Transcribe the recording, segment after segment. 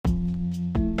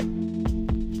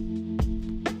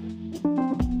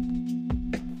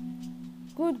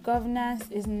Good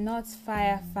governance is not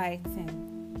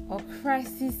firefighting or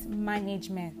crisis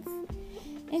management.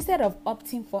 Instead of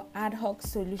opting for ad hoc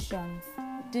solutions,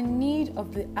 the need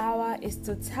of the hour is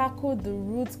to tackle the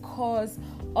root cause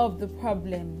of the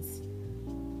problems.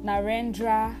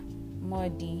 Narendra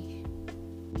Modi.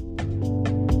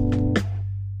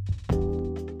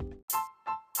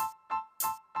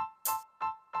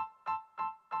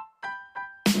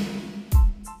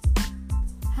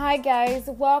 Hi guys,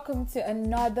 welcome to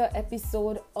another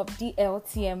episode of the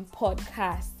LTM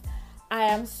podcast. I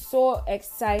am so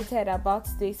excited about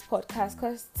today's podcast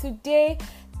because today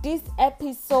this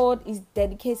episode is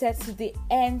dedicated to the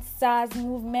End SARS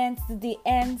movement, to the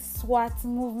End SWAT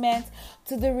movement,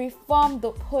 to the Reform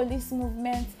the Police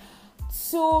movement,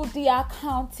 to the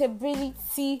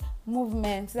accountability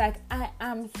movement. Like, I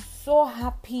am so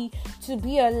happy to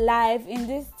be alive in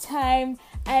this time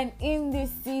and in this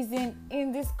season,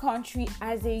 in this country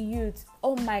as a youth.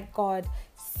 Oh my God,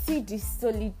 see the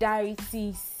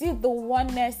solidarity, see the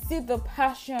oneness, see the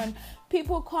passion.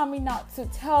 People coming out to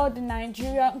tell the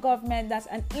Nigerian government that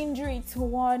an injury to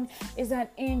one is an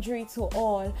injury to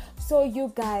all. So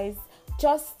you guys,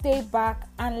 just stay back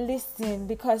and listen,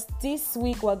 because this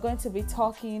week we're going to be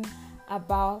talking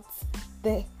about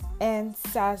the End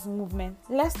SARS movement.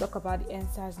 Let's talk about the End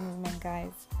SARS movement,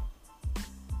 guys.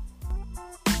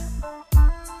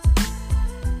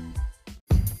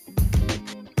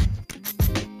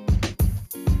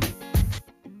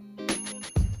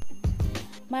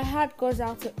 My heart goes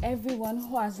out to everyone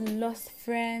who has lost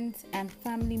friends and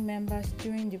family members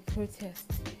during the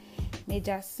protest. May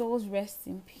their souls rest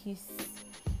in peace.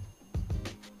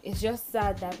 It's just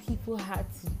sad that people had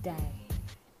to die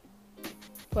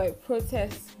for a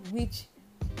protest which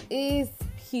is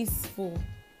peaceful.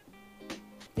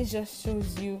 This just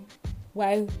shows you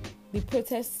why the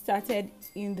protest started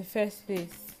in the first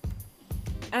place.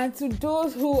 And to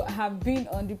those who have been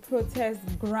on the protest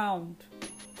ground,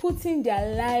 putting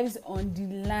their lives on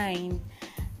the line,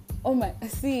 oh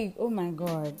my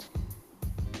God,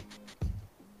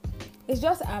 it's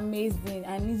just amazing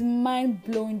and it's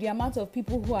mind-blowing the amount of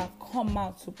people who have come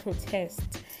out to protest.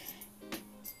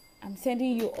 I'm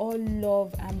sending you all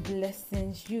love and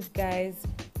blessings. You guys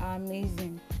are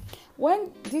amazing.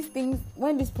 When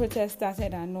this protest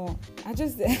started and all, I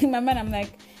just in my mind I'm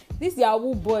like, these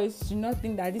Yahoo boys do not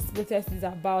think that this protest is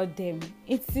about them.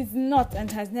 It is not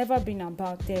and has never been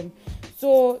about them.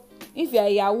 So if you're a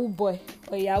Yahoo boy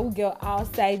or a Yahoo girl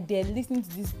outside there listening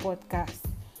to this podcast,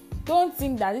 don't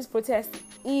think that this protest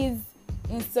is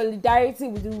in solidarity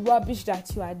with the rubbish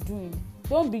that you are doing.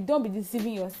 Don't be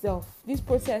deceiving yourself. This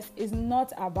protest is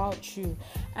not about you.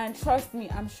 And trust me,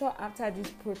 I'm sure after this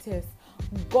protest,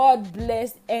 God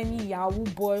bless any Yahoo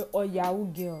boy or Yahoo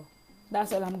girl.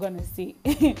 That's all I'm gonna say.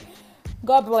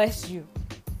 God bless you.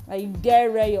 Like, you dare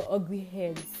rear your ugly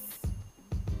heads.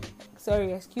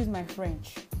 Sorry, excuse my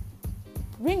French.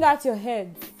 Bring out your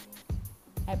heads.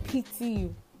 I pity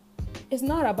you. It's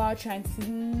not about trying. It's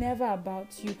never about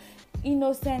you.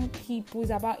 Innocent people.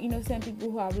 It's about innocent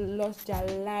people who have lost their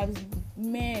lives.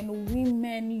 Men,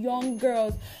 women, young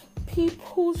girls,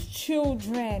 people's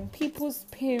children, people's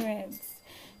parents.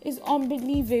 It's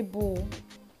unbelievable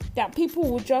that people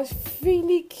will just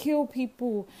freely kill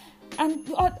people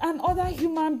and other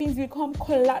human beings become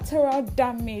collateral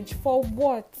damage. For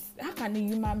what? How can a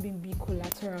human being be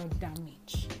collateral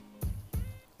damage?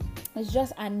 It's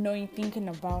just annoying thinking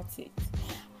about it.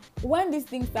 When this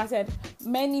thing started,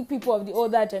 many people of the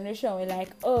older generation were like,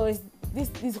 oh, it's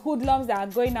these hoodlums that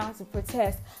are going out to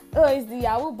protest. Oh, it's the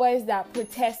Yahoo boys that are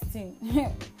protesting.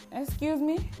 Excuse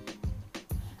me?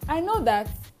 I know that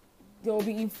there will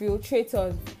be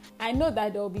infiltrators. I know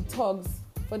that there will be thugs.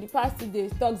 For the past 2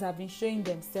 days, thugs have been showing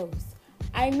themselves.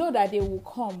 I know that they will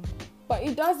come. But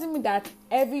it doesn't mean that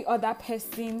every other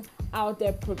person out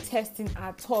there protesting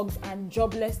are thugs and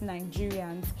jobless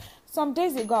Nigerians. Some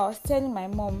days ago, I was telling my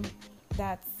mom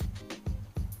that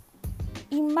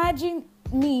imagine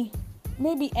me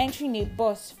maybe entering a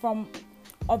bus from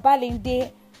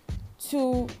Obalende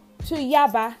to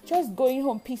Yaba, just going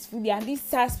home peacefully, and these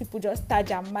SARS people just start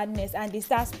their madness and they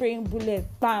start spraying bullets.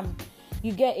 Bam!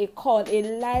 You get a call,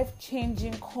 a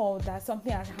life-changing call that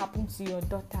something has happened to your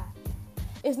daughter.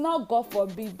 It's not God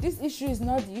forbid. This issue is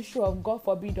not the issue of God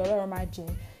forbid or Ramaje.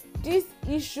 This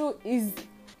issue is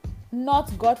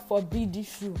not God forbid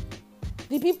issue.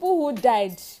 The people who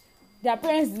died, their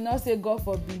parents did not say God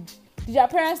forbid. Did their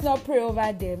parents not pray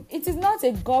over them? It is not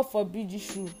a God forbid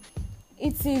issue.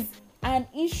 It is an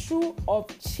issue of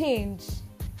change,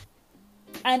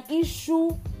 an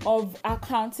issue of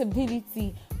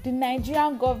accountability. The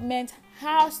Nigerian government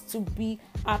has to be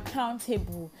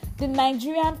accountable. The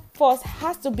Nigerian force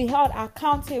has to be held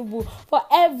accountable for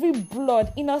every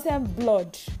innocent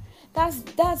blood.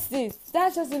 That's it.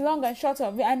 That's just the long and short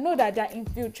of it. I know that there are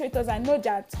infiltrators. I know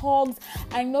there are thugs.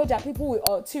 I know there are people with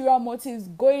ulterior motives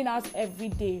going out every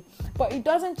day. But it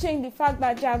doesn't change the fact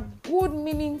that there are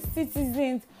good-meaning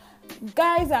citizens,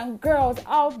 guys and girls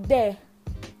out there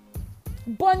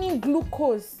burning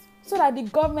glucose so that the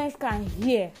government can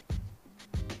hear.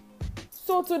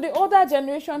 So to the older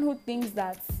generation who thinks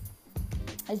that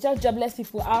it's just jobless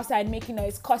people outside making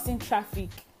noise, causing traffic,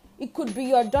 it could be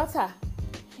your daughter.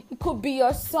 It could be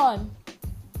your son.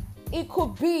 It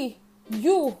could be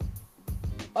you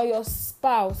or your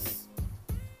spouse.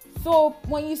 So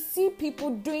when you see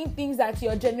people doing things that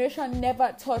your generation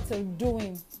never thought of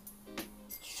doing,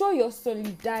 show your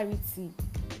solidarity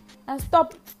and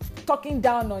stop talking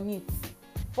down on it.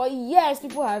 For years,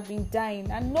 people have been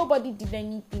dying and nobody did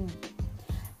anything.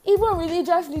 Even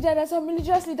religious leaders, there's some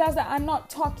religious leaders that are not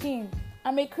talking.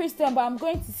 I'm a Christian, but I'm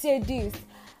going to say this.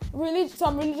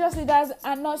 Some religious leaders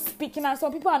are not speaking, and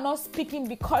some people are not speaking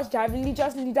because their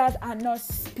religious leaders are not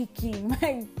speaking.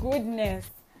 My goodness.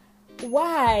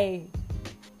 Why?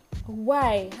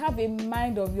 Have a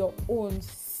mind of your own.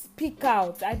 Speak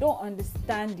out. I don't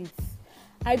understand it.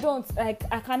 I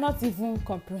cannot even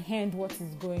comprehend what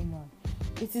is going on.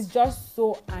 It is just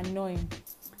so annoying.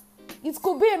 It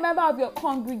could be a member of your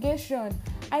congregation.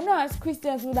 I know as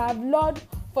Christians we would have loved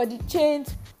for the change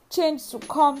to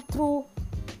come through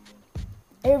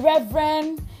a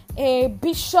reverend, a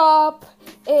bishop,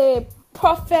 a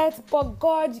prophet, but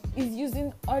God uses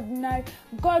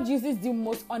the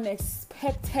most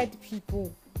unexpected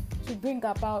people to bring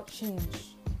about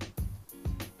change.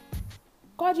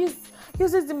 God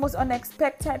uses the most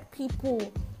unexpected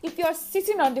people. If you're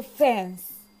sitting on the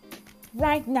fence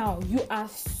right now, you are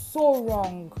so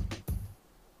wrong.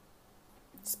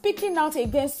 Speaking out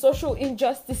against social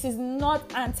injustice is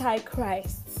not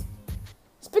anti-Christ.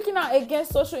 Speaking out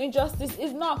against social injustice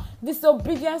is not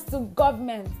disobedience to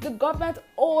government. The government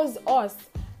owes us.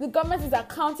 The government is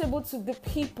accountable to the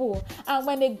people. And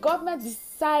when a government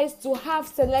decides to have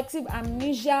selective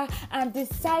amnesia and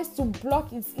decides to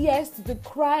block its ears to the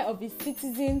cry of its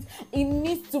citizens, it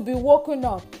needs to be woken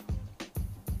up.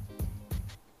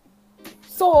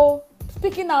 So,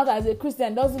 speaking out as a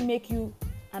Christian doesn't make you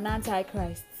an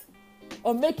antichrist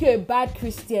or make you a bad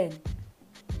Christian,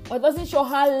 or doesn't show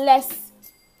how less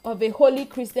of a holy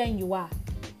Christian you are.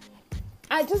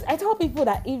 I tell people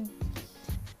that if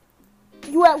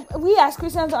we as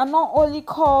Christians are not only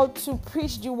called to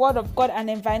preach the word of God and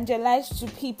evangelize to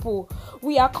people,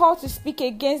 we are called to speak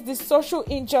against the social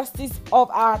injustice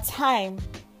of our time.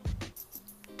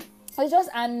 It just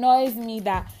annoys me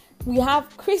that we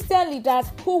have Christian leaders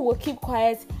who will keep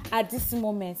quiet at this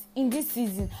moment, in this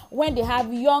season, when they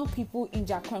have young people in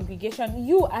their congregation.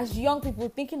 You as young people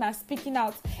thinking and speaking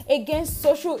out against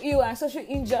social ill and social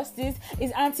injustice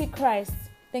is antichrist,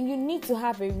 then you need to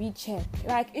have a recheck.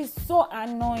 Like, it's so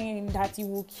annoying that you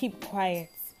will keep quiet.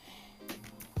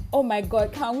 Oh my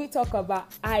God, can we talk about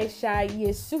Aisha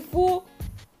Yesufu?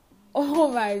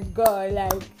 Oh my God,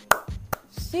 like,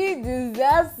 she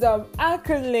deserves some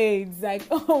accolades. Like,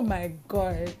 oh my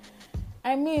God.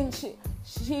 I mean,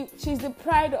 she's the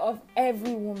pride of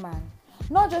every woman.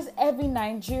 Not just every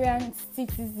Nigerian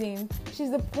citizen.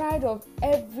 She's the pride of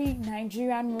every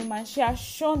Nigerian woman. She has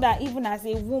shown that even as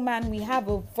a woman, we have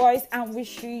a voice and we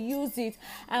should use it.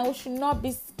 And we should not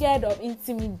be scared of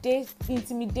intimidation.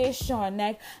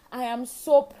 Like, I am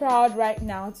so proud right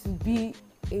now to be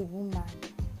a woman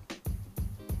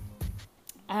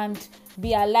and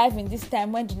be alive in this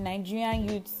time when the Nigerian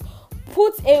youths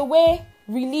put away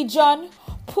religion,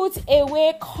 put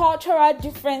away cultural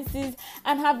differences,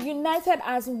 and have united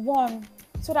as one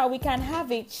so that we can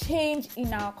have a change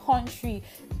in our country.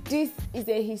 This is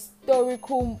a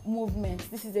historical movement.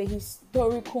 This is a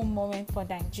historical moment for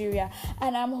Nigeria.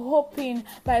 And I'm hoping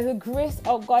by the grace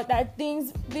of God that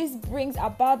this brings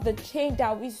about the change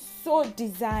that we so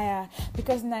desire,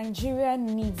 because Nigeria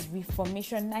needs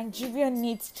reformation. Nigeria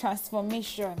needs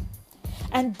transformation.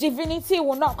 And divinity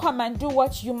will not come and do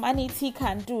what humanity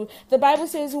can do. The Bible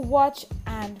says, watch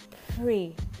and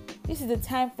pray. This is the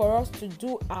time for us to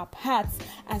do our parts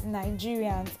as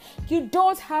Nigerians. You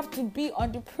don't have to be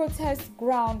on the protest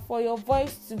ground for your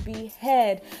voice to be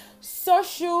heard.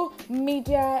 Social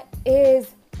media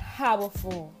is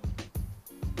powerful.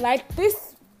 Like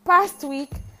this past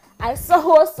week, I saw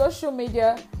what social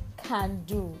media can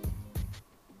do.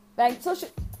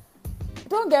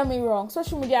 Don't get me wrong,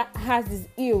 social media has its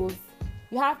ills.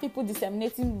 You have people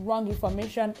disseminating wrong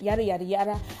information, yada, yada,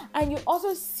 yada. And you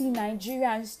also see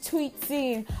Nigerians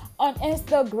tweeting on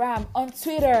Instagram, on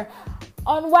Twitter,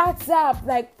 on WhatsApp,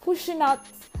 like pushing out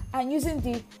and using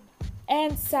the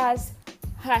EndSARS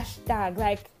hashtag.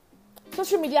 Like,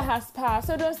 social media has power.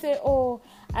 So don't say, oh,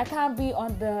 I can't be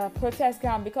on the protest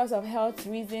ground because of health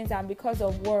reasons and because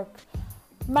of work.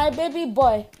 My baby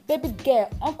boy, baby girl,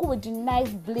 uncle with the nice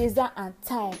blazer and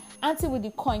tie, auntie with the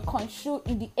coin shoe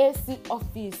in the AC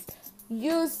office.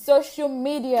 Use social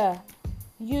media.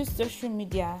 Use social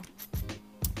media.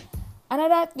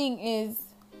 Another thing is,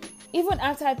 even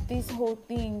after this whole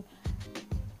thing,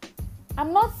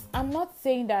 I'm not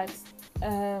saying that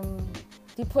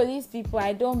the police people,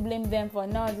 I don't blame them for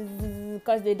not,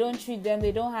 because they don't treat them,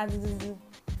 they don't have.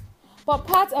 But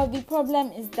part of the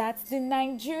problem is that the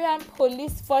Nigerian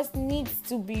police force needs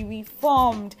to be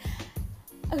reformed.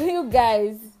 You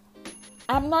guys,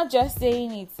 I'm not just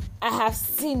saying it. I have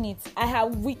seen it. I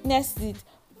have witnessed it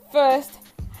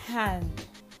firsthand.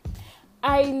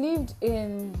 I lived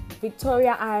in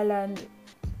Victoria Island.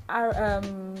 I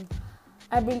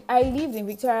lived in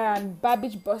Victoria and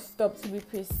Babbage bus stop, to be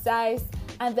precise.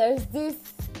 And there's this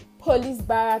police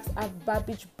barracks at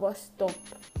Babbage bus stop.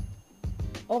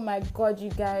 Oh my God, you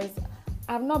guys.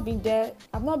 I've not been there.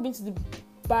 I've not been to the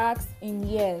barracks in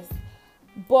years.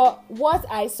 But what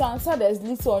I saw there's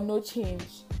little or no change.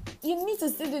 You need to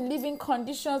see the living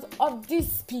conditions of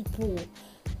these people.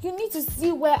 You need to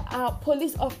see where our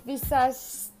police officers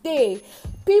stay.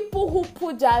 People who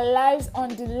put their lives on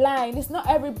the line. It's not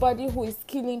everybody who is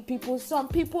killing people. Some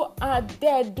people are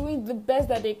there doing the best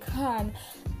that they can.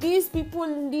 These people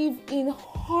live in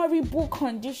horrible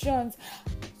conditions.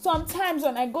 Sometimes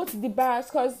when I go to the barracks,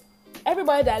 because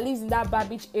everybody that lives in that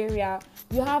Babbage area,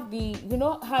 you have you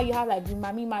know how you have like the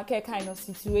Mami market kind of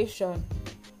situation.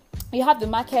 You have the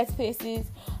marketplaces,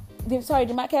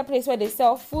 the marketplace where they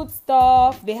sell food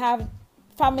stuff, they have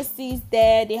pharmacies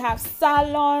there, they have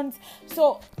salons.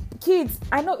 So kids,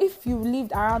 I know if you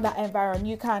lived around that environment,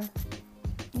 you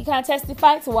can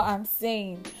testify to what I'm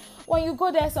saying. When you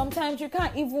go there, sometimes you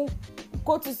can't even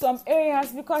go to some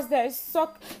areas because the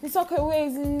sockaway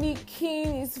is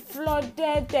leaking, it's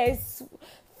flooded, there's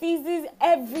feces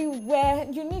everywhere.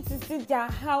 You need to see their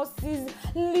houses,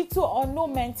 little or no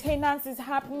maintenance is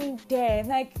happening there.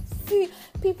 Like, see,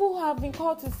 people who have been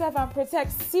called to serve and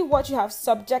protect, see what you have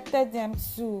subjected them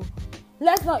to.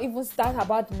 Let's not even start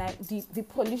about the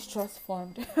police trust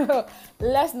fund.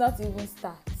 Let's not even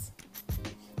start.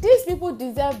 These people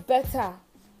deserve better.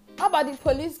 How about the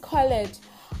police college?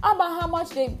 How about how much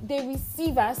they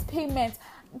receive as payment?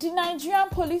 The Nigerian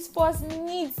police force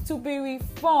needs to be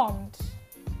reformed.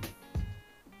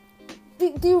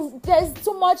 There's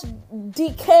too much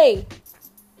decay.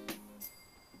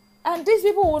 And these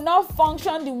people will not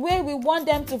function the way we want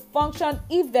them to function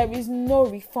if there is no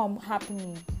reform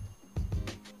happening.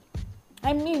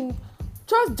 I mean,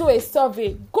 just do a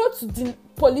survey. Go to the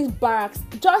police barracks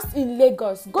just in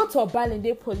Lagos. Go to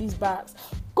Obalende police barracks.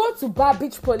 Go to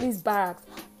Babbage police barracks.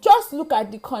 Just look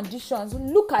at the conditions.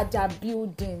 Look at their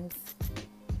buildings.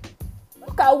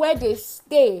 Look at where they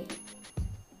stay.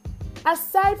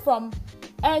 Aside from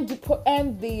end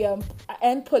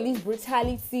police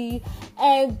brutality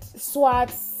and SWAT,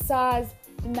 SARS,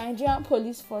 the Nigerian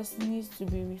police force needs to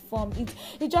be reformed.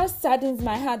 It just saddens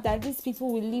my heart that these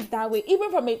people will live that way.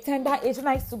 Even from a tender age, when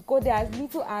I used to go there as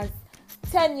little as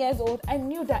 10 years old, I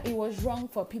knew that it was wrong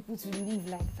for people to live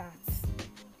like that.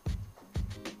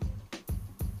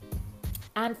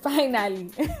 And finally,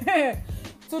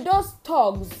 to those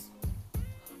thugs,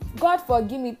 God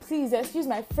forgive me, please, excuse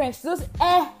my French, those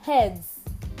airheads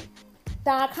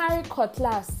that are carrying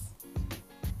cutlass.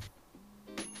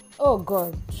 Oh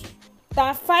God. That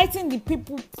are fighting the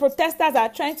people, protesters are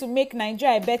trying to make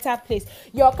Nigeria a better place.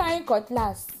 You're carrying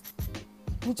cutlass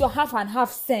with your half and half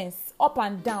sense, up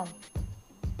and down.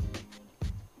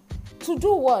 To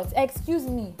do what? Excuse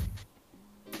me.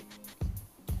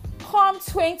 Come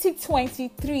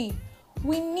 2023,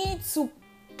 we need to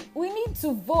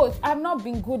vote. I've not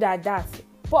been good at that,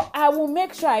 but I will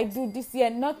make sure I do this year.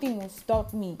 Nothing will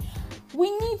stop me.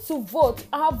 We need to vote.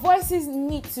 Our voices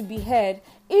need to be heard.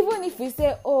 Even if we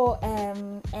say, our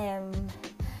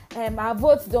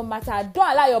votes don't matter.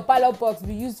 Don't allow your ballot box to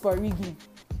be used for rigging.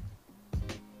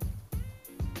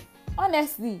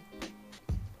 Honestly,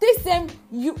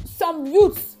 some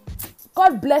youths,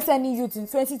 God bless any youth in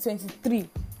 2023,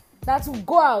 that will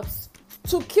go out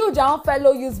to kill their own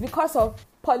fellow youths because of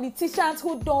politicians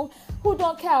who don't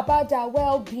care about their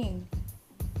well-being.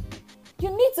 You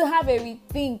need to have a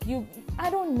rethink. I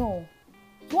don't know.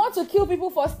 You want to kill people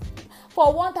for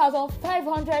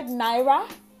 1,500 naira?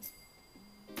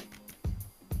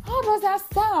 How does that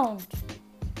sound?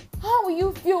 How will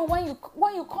you feel when you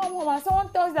come home and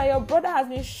someone tells you that your brother has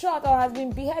been shot or has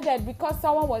been beheaded because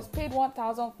someone was paid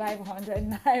 1,500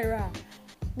 naira?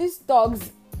 These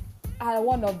thugs are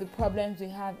one of the problems we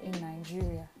have in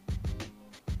Nigeria.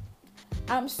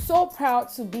 I'm so proud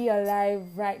to be alive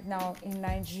right now in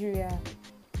Nigeria.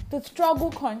 The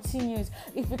struggle continues.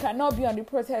 If we cannot be on the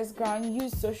protest ground,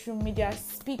 use social media,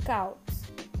 speak out.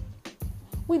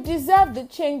 We deserve the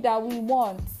change that we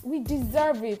want. We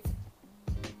deserve it.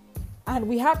 And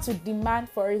we have to demand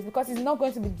for it because it's not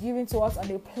going to be given to us on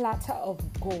a platter of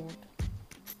gold.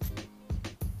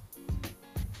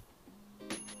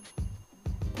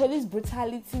 Police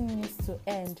brutality needs to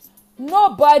end.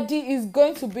 Nobody is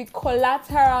going to be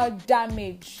collateral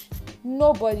damage.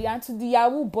 Nobody. And to the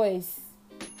Yahoo boys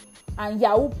and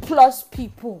Yahoo Plus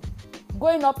people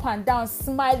going up and down,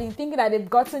 smiling, thinking that they've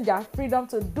gotten their freedom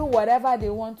to do whatever they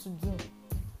want to do.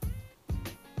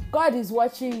 God is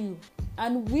watching you.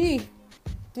 And we,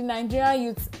 the Nigerian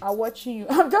youths, are watching you.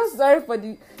 I'm just sorry for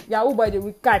the Yahoo boy they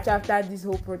will catch after this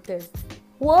whole protest.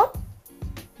 What?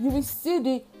 You will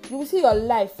see your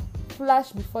life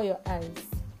flash before your eyes.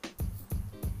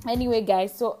 Anyway,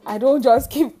 guys, so I don't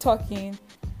just keep talking.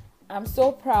 I'm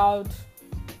so proud.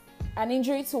 An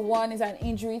injury to one is an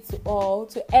injury to all.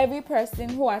 To every person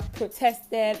who has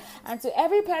protested, and to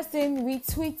every person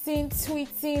retweeting,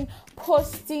 tweeting,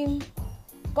 posting,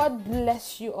 God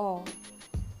bless you all.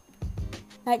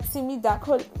 Like Timi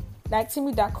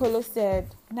Dakolo said,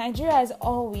 Nigeria is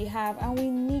all we have and we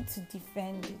need to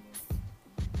defend it.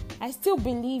 I still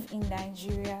believe in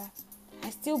Nigeria. I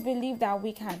still believe that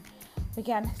we can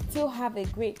still have a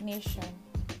great nation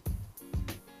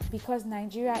because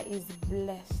Nigeria is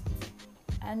blessed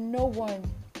and no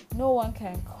one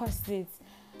can curse it.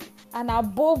 And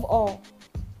above all,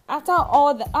 after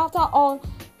all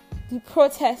the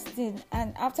protesting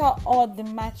and after all the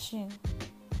marching,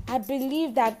 I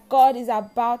believe that God is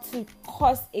about to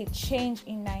cause a change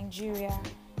in Nigeria.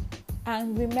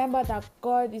 And remember that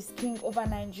God is king over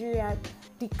Nigeria.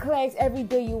 Declare it every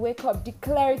day you wake up.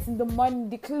 Declare it in the morning.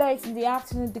 Declare it in the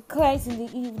afternoon. Declare it in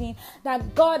the evening.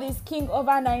 That God is king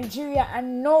over Nigeria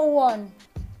and no one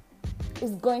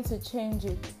is going to change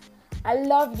it. I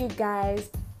love you guys.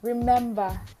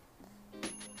 Remember,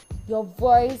 your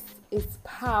voice is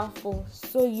powerful.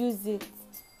 So use it.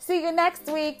 See you next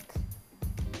week.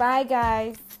 Bye,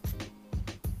 guys.